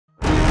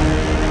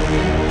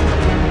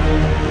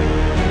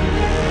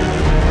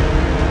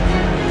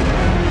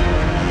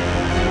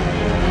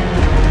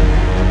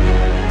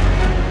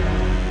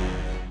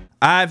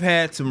I've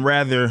had some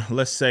rather,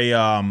 let's say,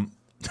 I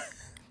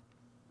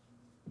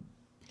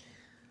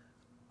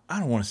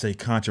don't want to say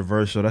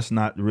controversial. That's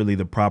not really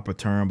the proper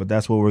term, but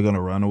that's what we're going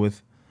to run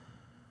with.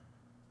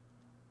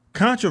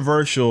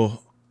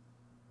 Controversial,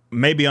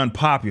 maybe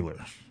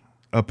unpopular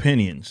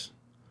opinions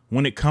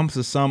when it comes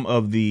to some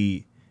of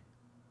the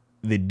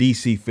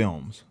DC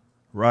films,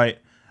 right?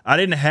 I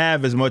didn't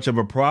have as much of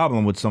a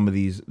problem with some of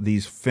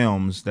these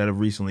films that have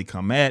recently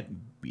come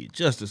at, be it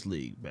Justice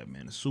League,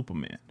 Batman and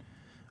Superman,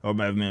 or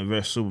Batman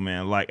vs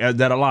Superman, like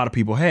that a lot of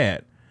people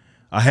had.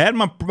 I had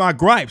my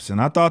gripes, and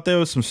I thought there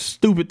was some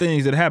stupid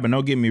things that happened.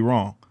 Don't get me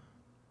wrong.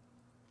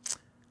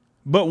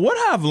 But what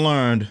I've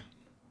learned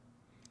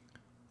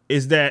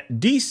is that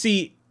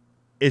DC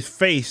is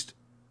faced,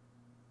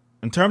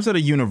 in terms of the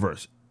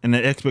universe and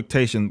the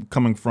expectation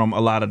coming from a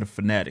lot of the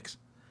fanatics,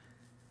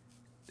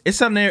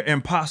 it's a near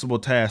impossible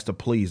task to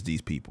please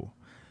these people.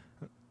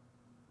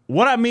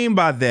 What I mean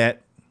by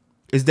that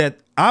is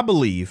that I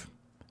believe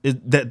is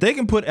that they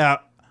can put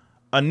out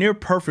a near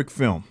perfect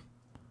film.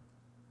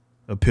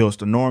 Appeals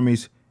to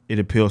normies. It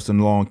appeals to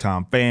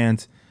longtime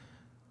fans.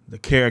 The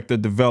character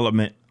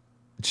development,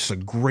 just a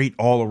great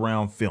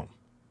all-around film.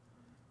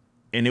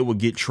 And it would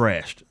get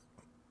trashed.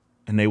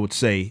 And they would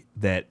say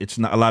that it's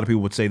not, a lot of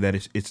people would say that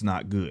it's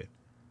not good.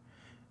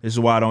 This is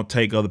why I don't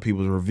take other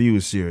people's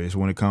reviews serious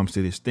when it comes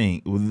to this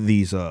thing, with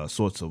these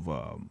sorts of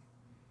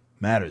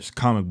matters,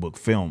 comic book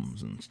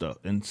films and stuff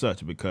and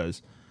such,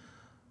 because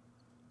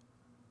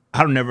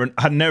I never,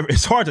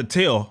 it's hard to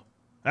tell.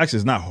 Actually,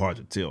 it's not hard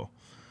to tell.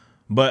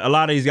 But a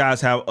lot of these guys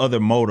have other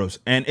motives.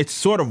 And it's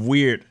sort of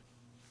weird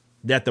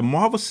that the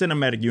Marvel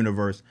Cinematic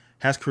Universe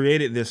has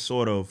created this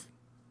sort of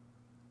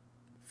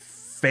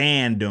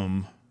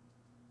fandom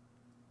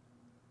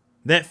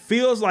that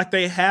feels like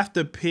they have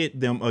to pit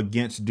them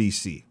against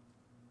DC.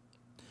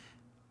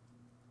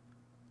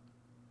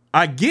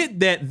 I get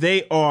that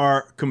they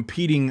are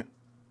competing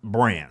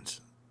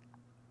brands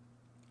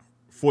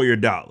for your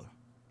dollar.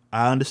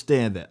 I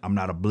understand that. I'm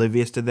not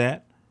oblivious to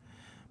that.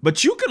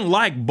 But you can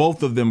like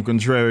both of them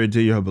contrary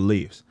to your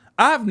beliefs.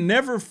 I've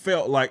never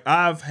felt like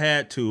I've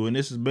had to, and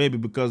this is maybe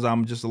because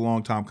I'm just a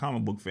longtime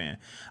comic book fan,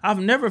 I've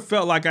never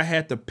felt like I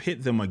had to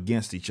pit them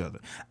against each other.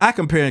 I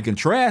compare and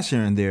contrast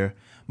here and there,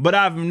 but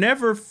I've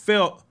never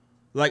felt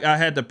like I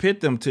had to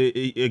pit them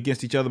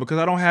against each other because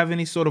I don't have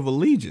any sort of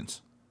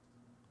allegiance.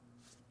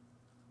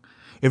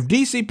 If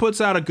DC puts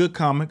out a good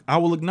comic, I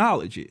will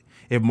acknowledge it.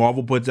 If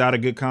Marvel puts out a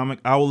good comic,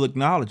 I will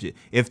acknowledge it.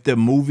 If the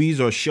movies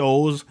or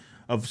shows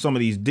of some of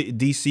these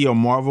DC or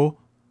Marvel,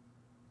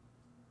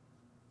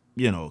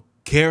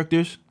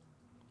 characters,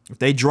 if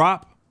they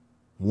drop,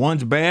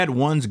 one's bad,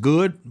 one's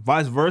good,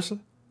 vice versa,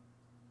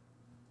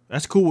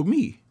 that's cool with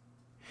me.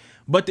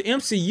 But the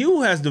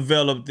MCU has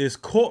developed this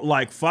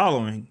cult-like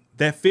following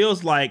that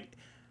feels like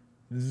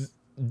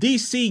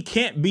DC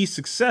can't be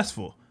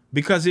successful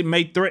because it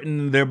may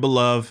threaten their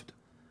beloved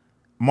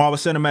Marvel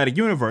Cinematic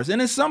Universe.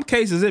 And in some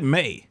cases, it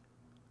may.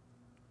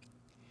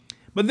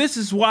 But this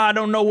is why I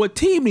don't know what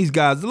team these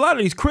guys, a lot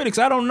of these critics,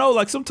 I don't know.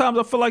 Like, sometimes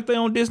I feel like they're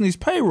on Disney's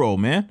payroll,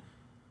 man.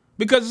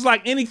 Because it's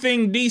like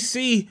anything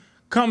DC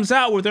comes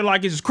out with, they're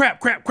like, it's just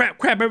crap, crap, crap,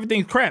 crap,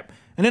 everything's crap.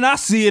 And then I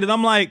see it and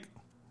I'm like,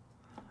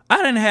 I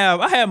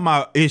had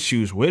my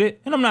issues with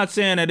it. And I'm not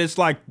saying that it's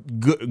like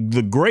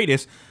the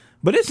greatest,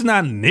 but it's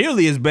not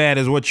nearly as bad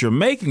as what you're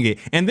making it.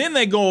 And then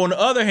they go on the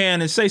other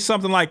hand and say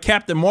something like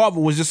Captain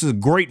Marvel was just a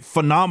great,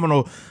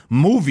 phenomenal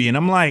movie. And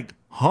I'm like,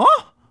 huh?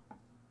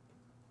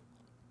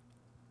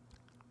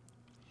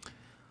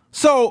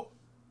 So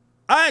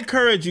I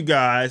encourage you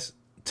guys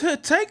to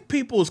take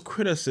people's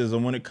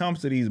criticism when it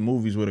comes to these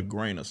movies with a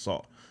grain of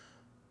salt.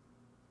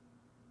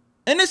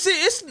 And it's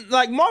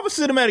like Marvel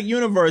Cinematic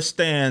Universe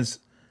stands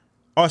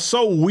are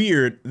so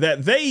weird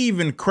that they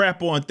even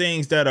crap on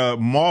things that are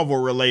Marvel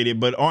related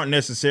but aren't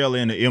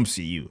necessarily in the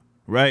MCU,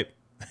 right?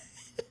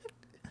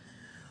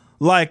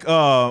 Like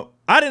I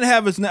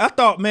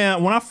thought,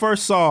 man, when I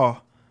first saw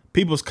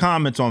people's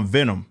comments on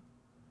Venom,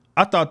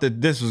 I thought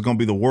that this was going to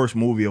be the worst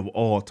movie of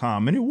all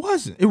time. And it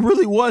wasn't. It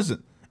really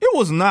wasn't. It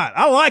was not.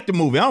 I liked the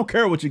movie. I don't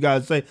care what you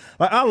guys say.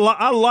 Like,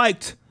 I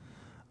liked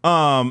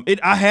it.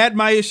 I had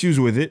my issues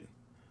with it.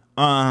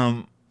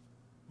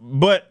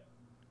 But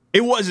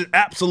it wasn't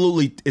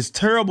absolutely as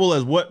terrible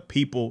as what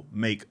people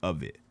make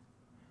of it.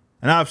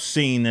 And I've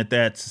seen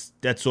that's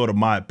sort of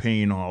my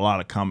opinion on a lot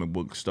of comic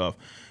book stuff,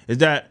 is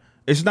that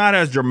it's not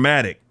as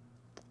dramatic.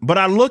 But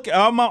I look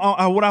at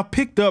what I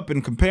picked up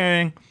in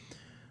comparing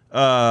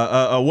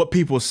what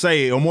people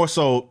say, or more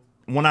so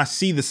when I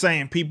see the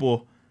same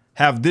people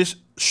have this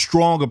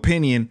strong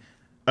opinion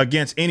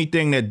against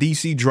anything that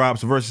DC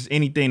drops versus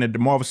anything that the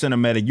Marvel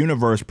Cinematic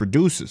Universe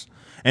produces.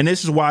 And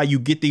this is why you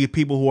get these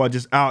people who are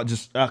just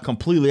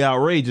completely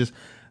outrageous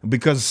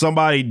because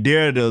somebody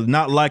dared to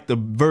not like the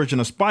version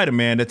of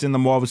Spider-Man that's in the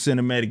Marvel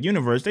Cinematic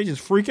Universe. They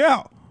just freak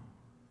out.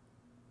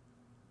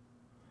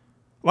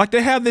 Like,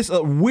 they have this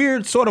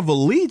weird sort of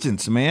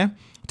allegiance, man,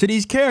 to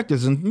these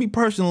characters. And me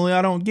personally,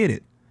 I don't get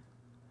it.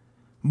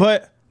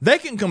 But they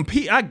can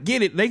compete. I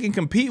get it. They can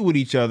compete with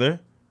each other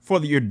for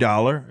your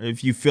dollar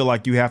if you feel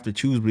like you have to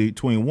choose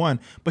between one,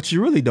 but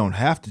you really don't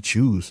have to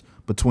choose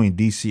between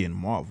DC and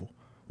Marvel.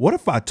 What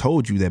if I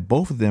told you that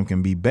both of them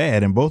can be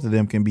bad and both of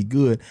them can be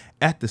good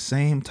at the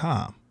same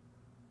time?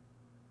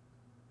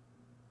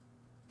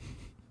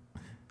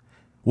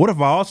 What if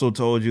I also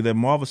told you that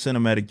Marvel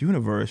Cinematic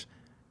Universe,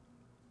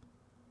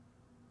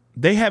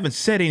 they haven't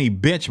set any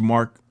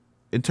benchmark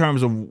in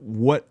terms of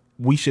what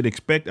we should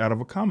expect out of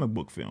a comic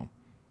book film?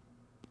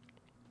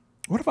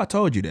 What if I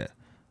told you that?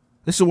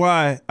 This is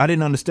why I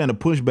didn't understand the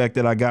pushback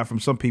that I got from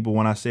some people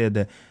when I said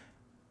that,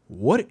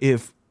 what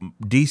if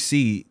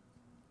DC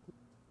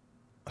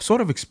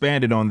sort of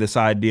expanded on this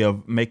idea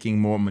of making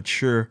more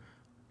mature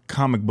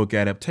comic book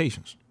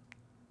adaptations?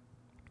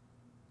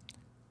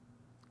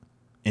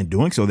 In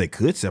doing so, they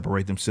could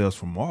separate themselves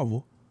from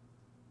Marvel.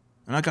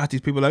 And I got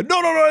these people like,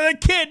 no, they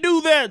can't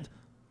do that.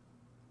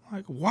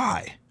 Like,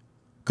 why?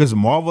 Because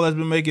Marvel has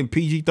been making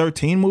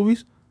PG-13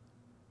 movies?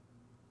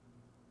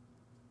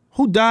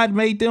 Who died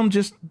made them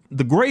just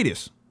the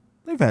greatest?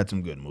 They've had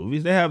some good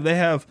movies. They have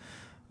the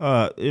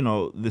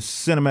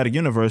cinematic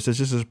universe that's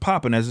just as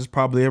popping as it's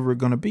probably ever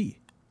going to be.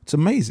 It's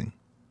amazing.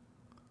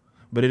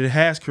 But it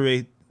has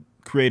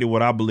created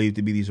what I believe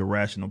to be these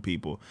irrational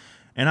people.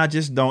 And I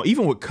just don't,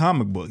 even with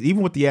comic books,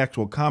 even with the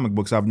actual comic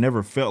books, I've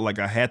never felt like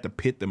I had to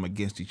pit them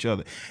against each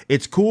other.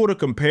 It's cool to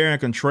compare and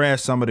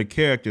contrast some of the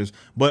characters,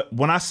 but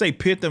when I say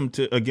pit them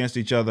against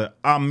each other,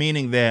 I'm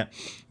meaning that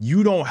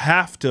you don't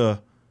have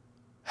to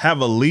have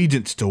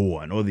allegiance to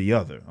one or the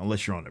other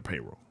unless you're on their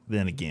payroll.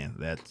 Then again,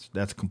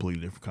 that's a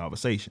completely different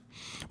conversation.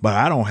 But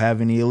I don't have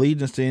any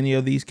allegiance to any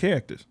of these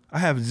characters. I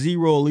have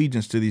zero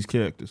allegiance to these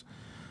characters,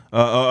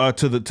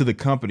 to the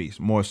companies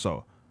more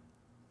so.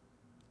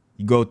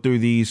 You go through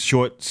these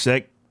short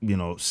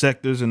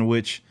sectors in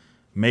which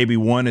maybe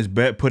one is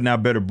putting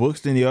out better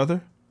books than the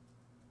other.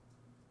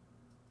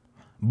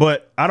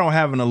 But I don't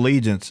have an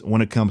allegiance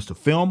when it comes to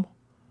film,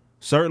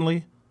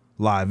 certainly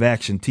live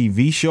action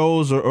TV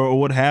shows or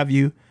what have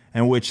you,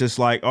 in which it's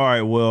like, all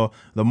right, well,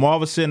 the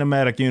Marvel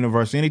Cinematic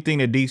Universe, anything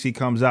that DC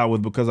comes out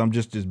with, because I'm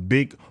just this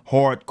big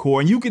hardcore,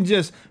 and you can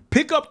just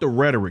pick up the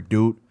rhetoric,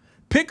 dude.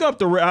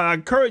 I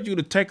encourage you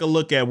to take a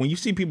look at when you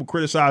see people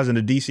criticizing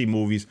the DC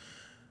movies.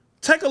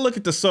 Take a look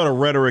at the sort of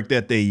rhetoric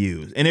that they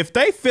use. And if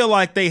they feel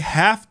like they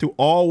have to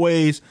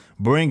always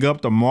bring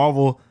up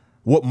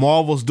what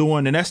Marvel's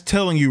doing, then that's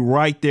telling you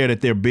right there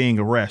that they're being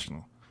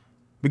irrational.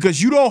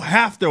 Because you don't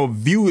have to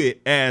view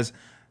it as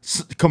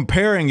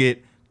comparing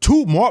it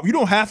to Marvel. You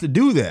don't have to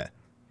do that.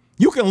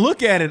 You can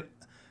look at it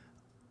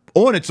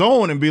on its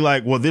own and be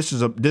like, well, this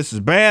is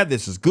bad,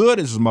 this is good,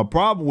 this is my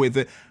problem with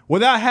it,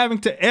 without having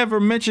to ever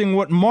mention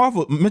what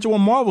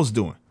Marvel's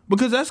doing.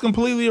 Because that's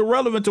completely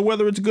irrelevant to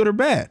whether it's good or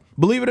bad,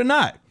 believe it or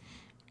not.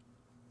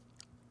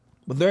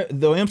 But the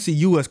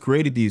MCU has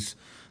created these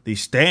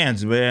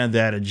stands, man,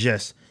 that are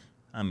just,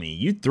 I mean,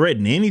 you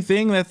threaten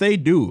anything that they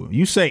do.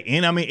 You say,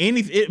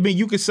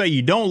 you can say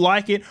you don't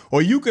like it,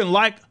 or you can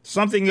like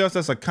something else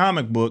that's a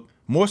comic book,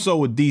 more so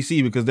with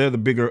DC because they're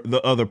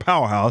the other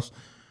powerhouse.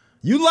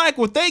 You like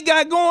what they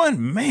got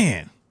going,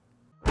 man.